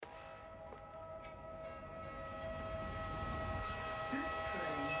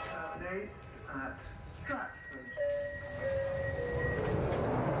based at Stratford.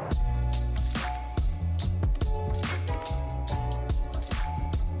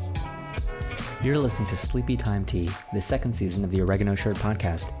 You're listening to Sleepy Time Tea, the second season of the Oregano Shirt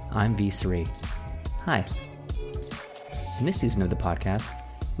podcast. I'm V. Sri. Hi. In this season of the podcast,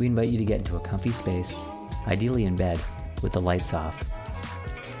 we invite you to get into a comfy space, ideally in bed, with the lights off.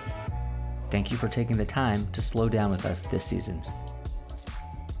 Thank you for taking the time to slow down with us this season.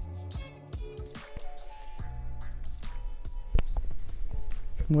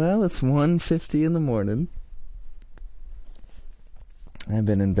 Well, it's 1:50 in the morning. I've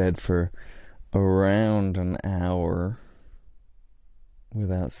been in bed for around an hour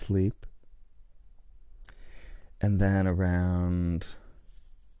without sleep. And then around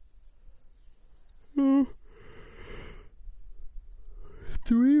 3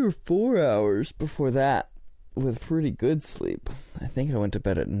 or 4 hours before that with pretty good sleep. I think I went to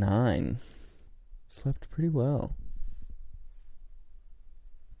bed at 9. Slept pretty well.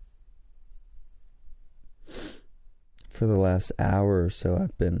 For the last hour or so,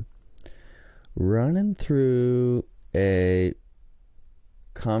 I've been running through a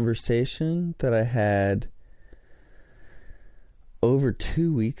conversation that I had over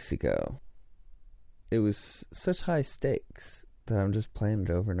 2 weeks ago. It was such high stakes that I'm just playing it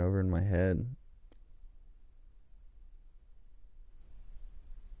over and over in my head.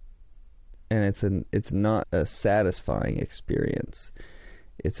 And it's not a satisfying experience.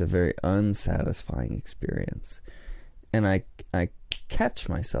 It's a very unsatisfying experience. And I catch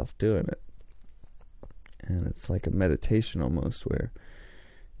myself doing it. And it's like a meditation almost, where,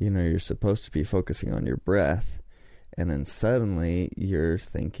 you're supposed to be focusing on your breath, and then suddenly you're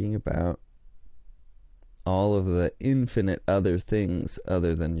thinking about all of the infinite other things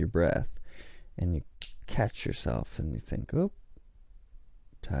other than your breath. And you catch yourself and you think, oh,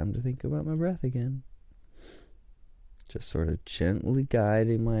 time to think about my breath again. Just sort of gently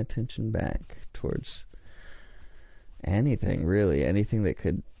guiding my attention back towards anything, really. Anything that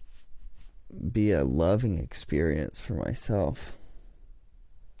could be a loving experience for myself,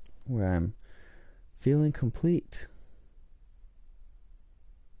 where I'm feeling complete.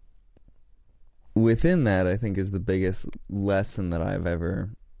 Within that, I think, is the biggest lesson that I've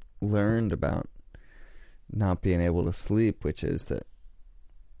ever learned about not being able to sleep, which is that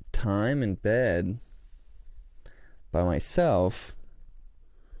time in bed by myself,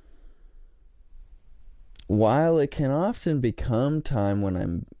 while it can often become time when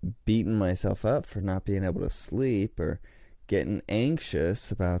I'm beating myself up for not being able to sleep or getting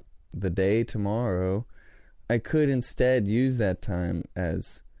anxious about the day tomorrow, I could instead use that time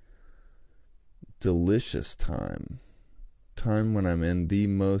as delicious time when I'm in the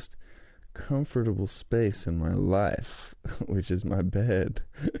most comfortable space in my life, which is my bed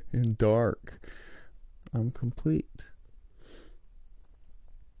in dark. I'm complete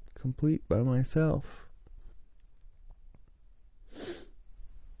by myself.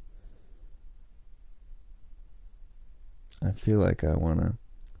 I feel like I want to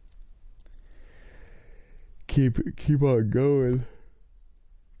keep on going.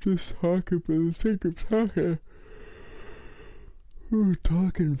 Just talking for the sake of talking. Ooh,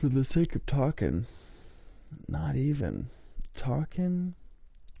 talking for the sake of talking. Not even. Talking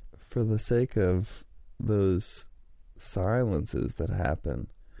for the sake of those silences that happen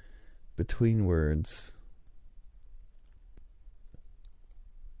between words.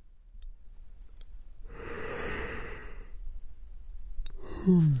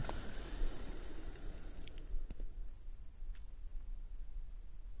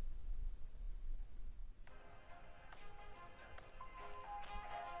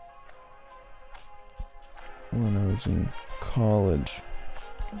 When I was in college,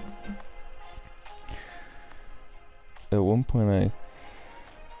 at one point I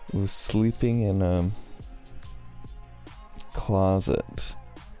was sleeping in a closet.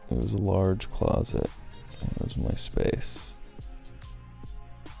 It was a large closet. It was my space.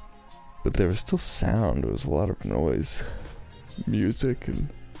 But there was still sound. There was a lot of noise, music and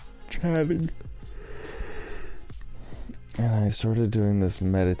chatting. And I started doing this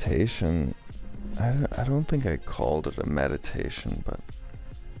meditation. I don't think I called it a meditation, but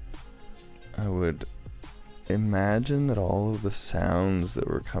I would imagine that all of the sounds that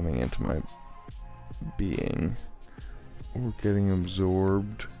were coming into my being were getting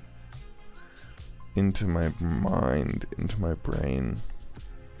absorbed into my mind, into my brain.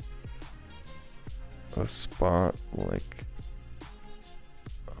 A spot like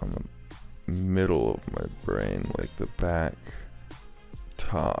on the middle of my brain, like the back,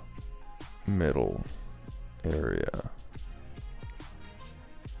 top, middle area.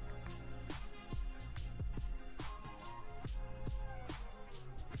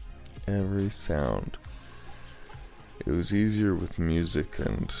 every sound. It was easier with music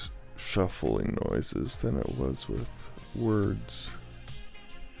and shuffling noises than it was with words.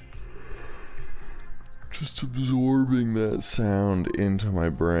 Just absorbing that sound into my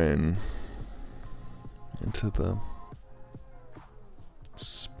brain, into the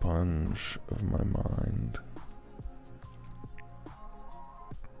sponge of my mind.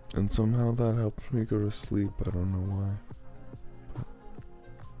 And somehow that helps me go to sleep. I don't know why.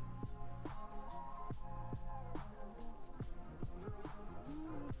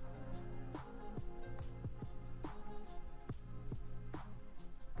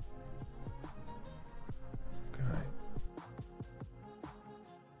 Good night.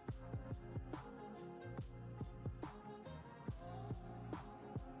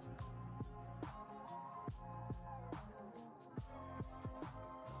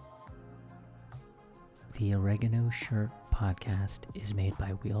 The Oregano Shirt podcast is made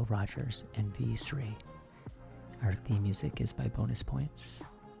by Will Rogers and V. Sri. Our theme music is by Bonus Points.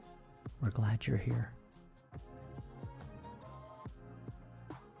 We're glad you're here.